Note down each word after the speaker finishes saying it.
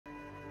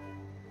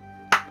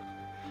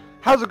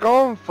How's it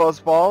going,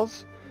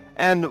 fuzzballs?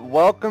 And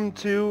welcome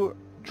to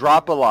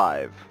Drop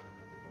Alive.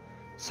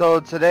 So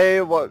today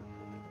what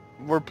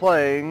we're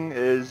playing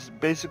is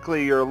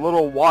basically your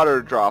little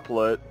water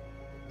droplet,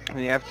 and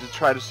you have to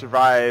try to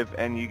survive,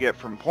 and you get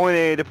from point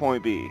A to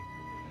point B.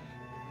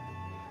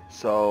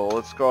 So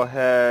let's go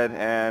ahead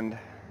and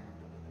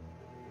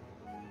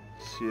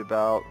see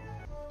about...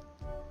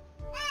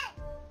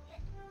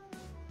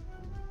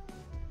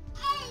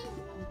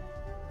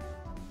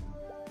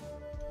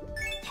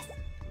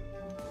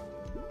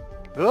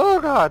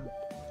 Oh God!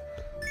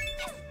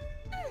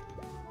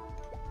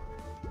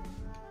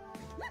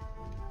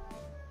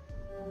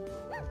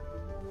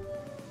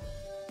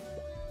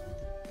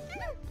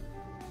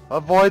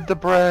 Avoid the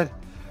bread!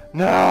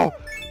 No!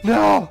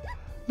 No!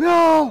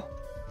 No!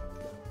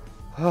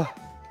 No!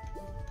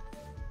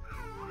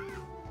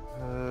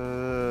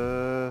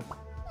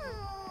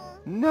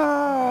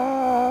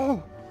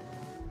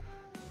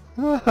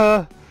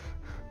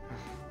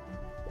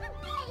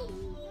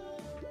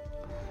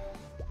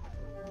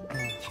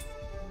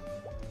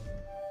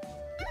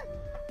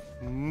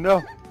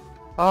 No!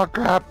 Oh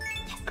crap!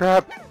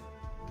 Crap!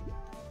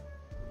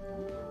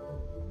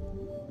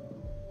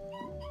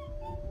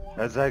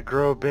 As I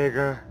grow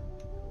bigger.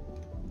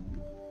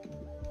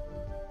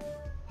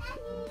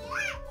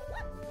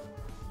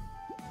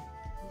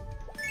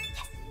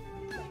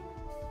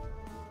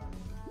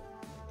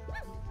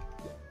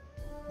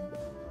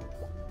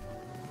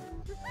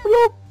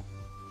 Bloop!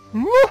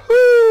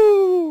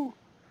 Woohoo!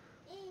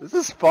 This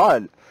is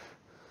fun.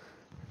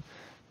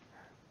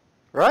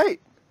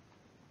 Right?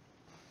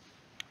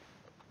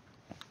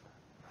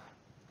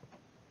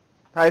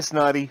 Hi,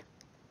 Snotty.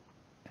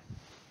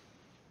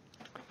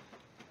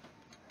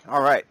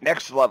 Alright,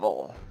 next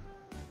level.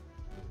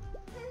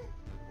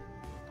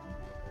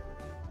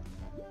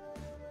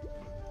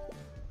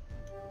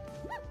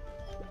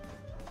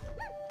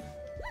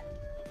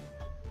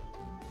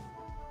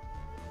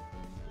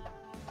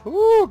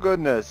 Ooh,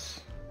 goodness.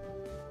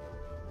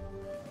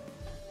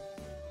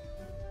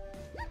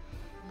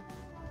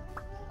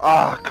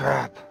 Ah,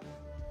 crap.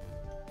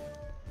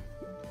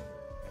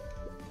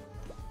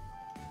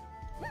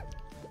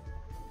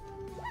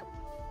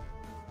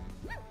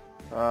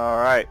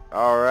 Alright,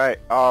 alright,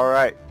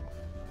 alright.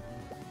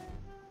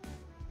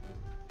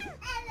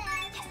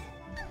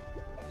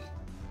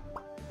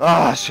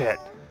 Ah, shit.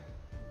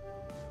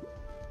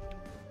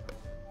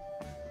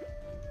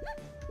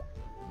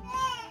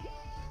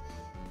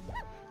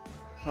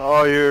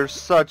 Oh, you're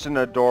such an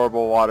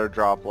adorable water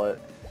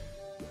droplet.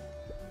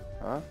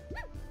 Huh?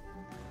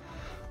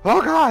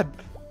 Oh God!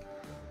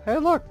 Hey,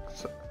 look!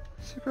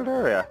 Secret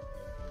area.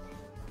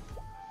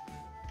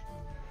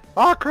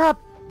 Oh crap!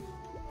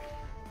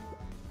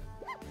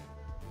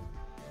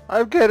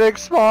 I'm getting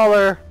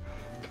smaller!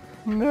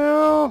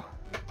 No!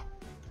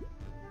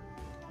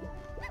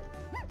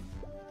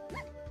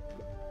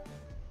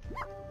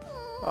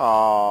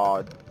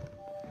 Aww.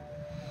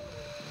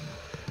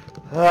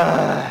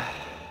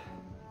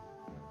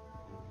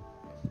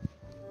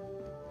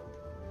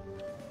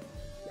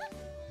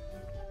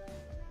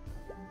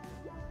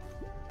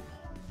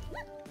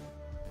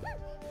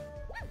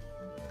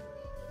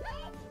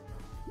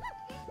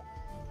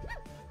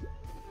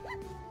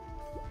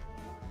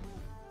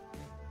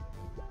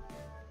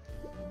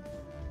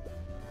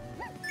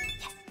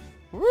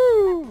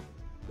 Woo!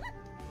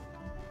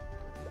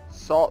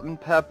 Salt and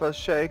pepper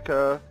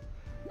shaker.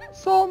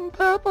 Salt and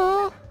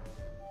pepper.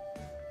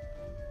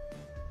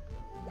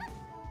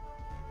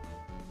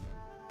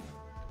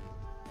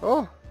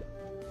 Oh.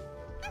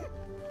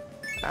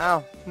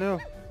 Ow. No.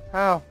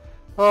 Ow.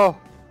 Oh.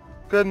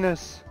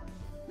 Goodness.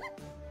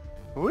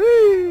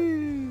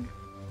 Whee!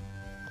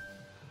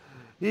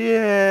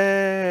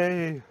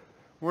 Yay!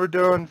 We're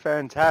doing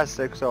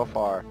fantastic so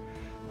far.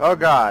 Oh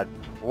God.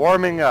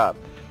 Warming up.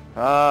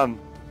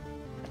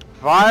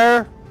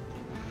 Fire?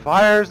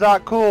 Fire's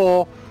not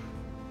cool.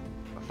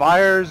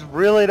 Fire's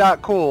really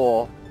not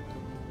cool.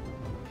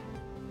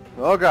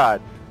 Oh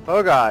God.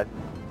 Oh God.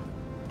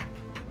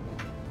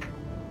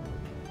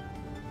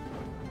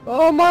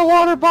 Oh, my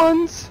water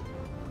buns.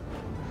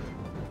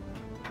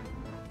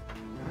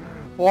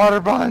 Water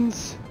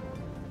buns.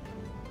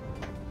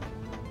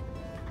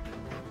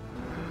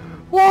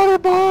 Water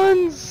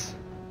buns.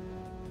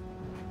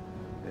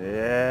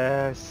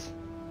 Yes.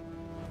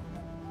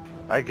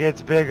 I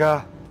get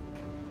bigger.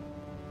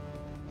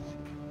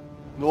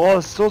 Oh,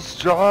 it's so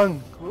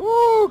strong.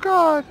 Oh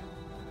God.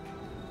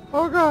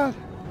 Oh God.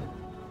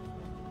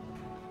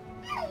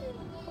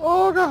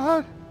 Oh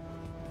God.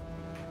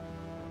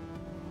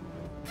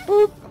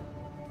 Boop.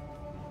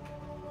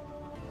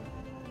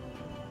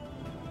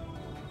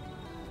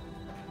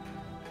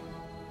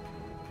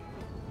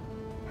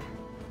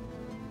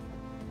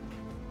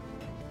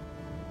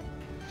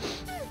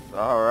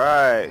 All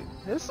right.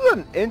 This is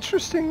an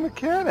interesting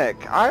mechanic.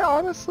 I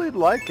honestly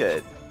like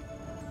it.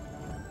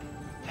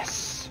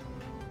 Yes.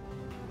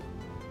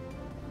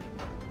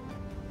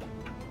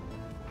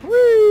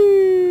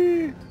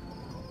 Whee!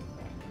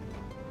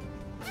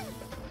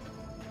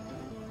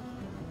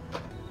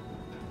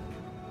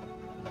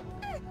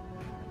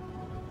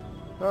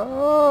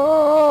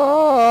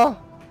 Oh.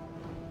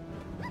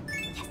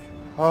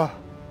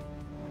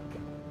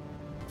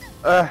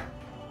 Oh.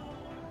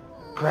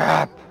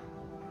 Crap.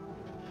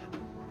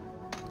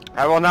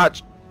 I will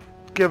not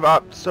give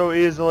up so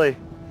easily.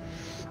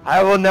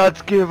 I will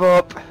not give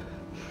up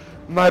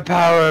my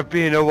power of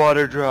being a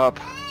water drop.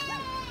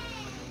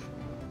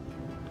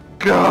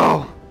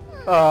 Go!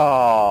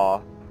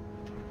 Oh.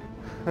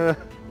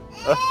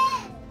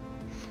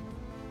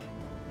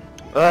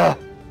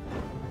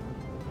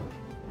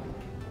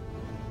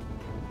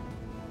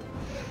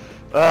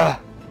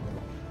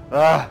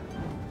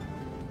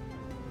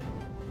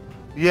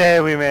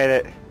 Yay, we made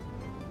it.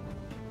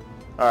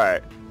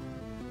 Alright.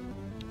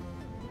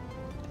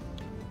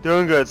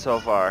 Doing good so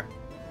far.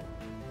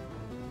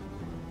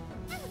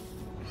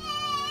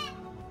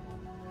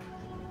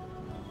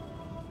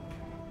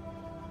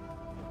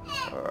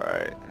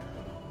 Alright.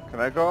 Can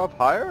I go up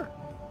higher?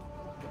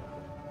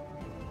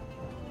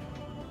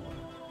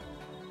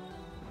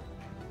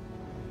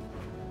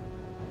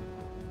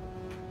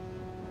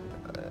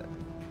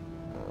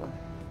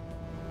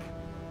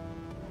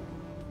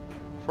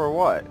 For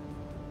what?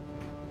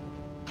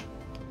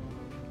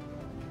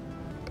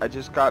 I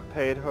just got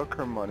paid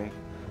hooker money.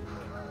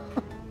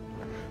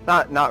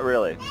 Not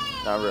really.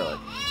 Not really.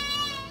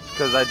 It's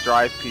because I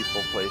drive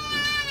people places.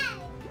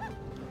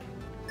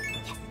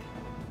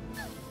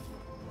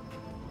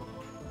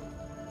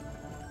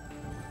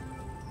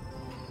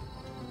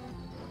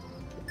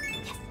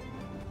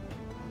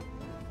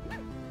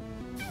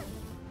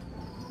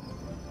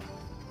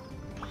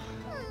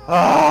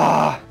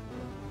 Ah!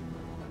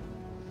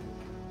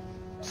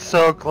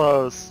 So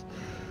close.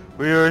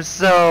 We were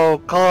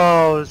so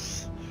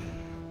close.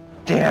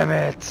 Damn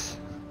it.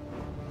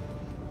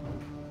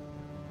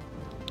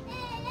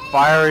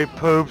 Fiery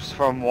poops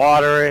from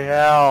watery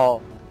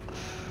hell.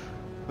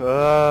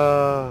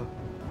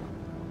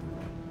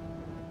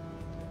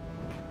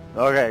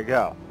 Okay,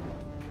 go.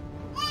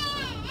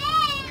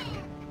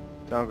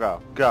 Don't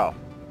go. Go.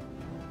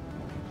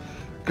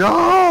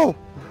 Go!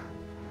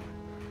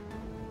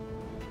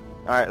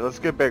 Alright, let's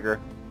get bigger.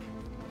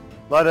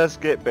 Let us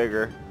get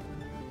bigger.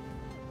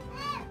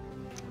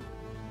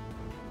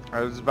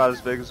 Alright, this is about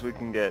as big as we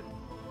can get.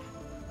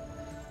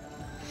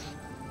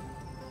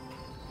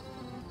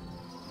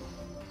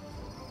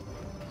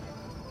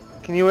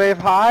 Can you wave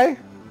hi?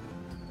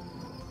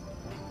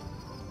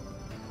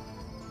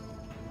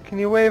 Can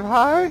you wave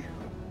hi?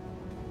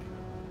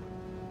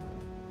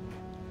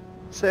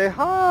 Say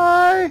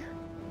hi!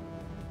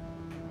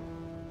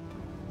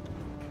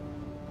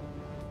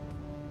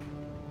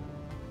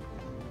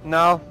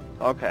 No?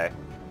 Okay.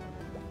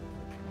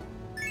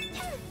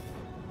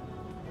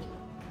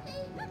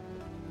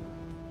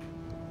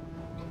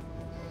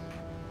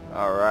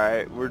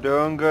 Alright, we're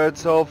doing good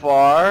so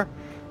far.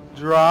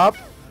 Drop.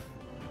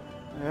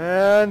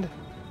 And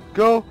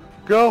go,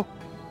 go,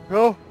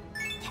 go.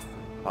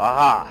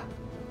 Aha.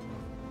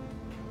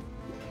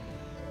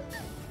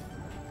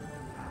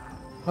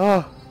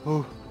 Oh,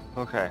 ooh,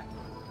 okay.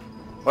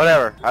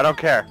 Whatever, I don't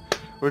care.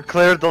 We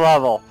cleared the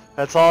level.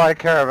 That's all I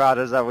care about,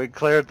 is that we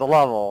cleared the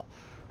level.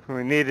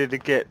 We needed to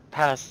get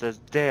past this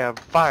damn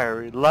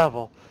fiery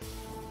level.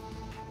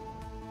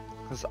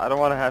 Because I don't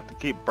want to have to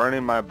keep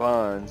burning my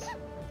buns.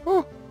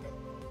 Whew.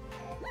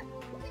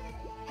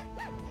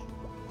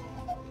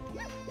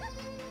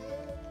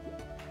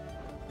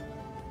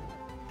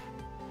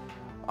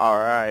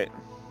 Alright.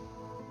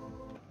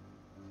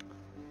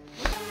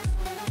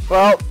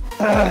 Well,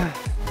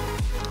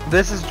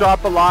 this is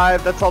Drop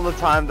Alive. That's all the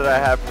time that I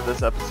have for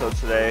this episode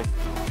today.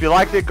 If you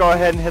liked it, go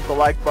ahead and hit the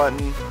like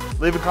button.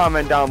 Leave a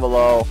comment down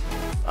below.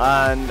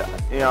 And,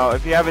 you know,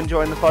 if you haven't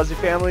joined the Fuzzy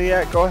family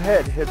yet, go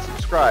ahead, hit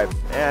subscribe.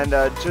 And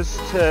just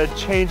to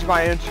change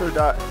my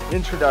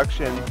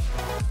introduction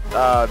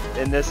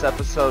in this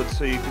episode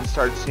so you can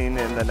start seeing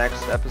in the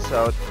next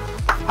episode.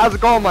 How's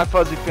it going, my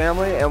Fuzzy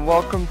family? And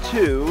welcome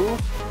to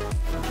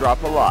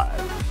Drop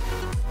Alive.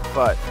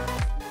 But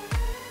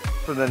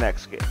for the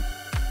next game.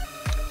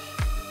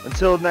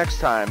 Until next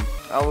time,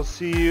 I will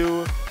see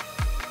you.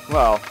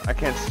 Well, I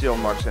can't steal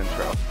Mark's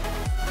intro.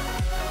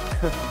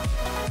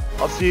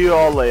 I'll see you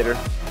all later.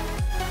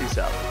 Peace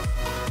out.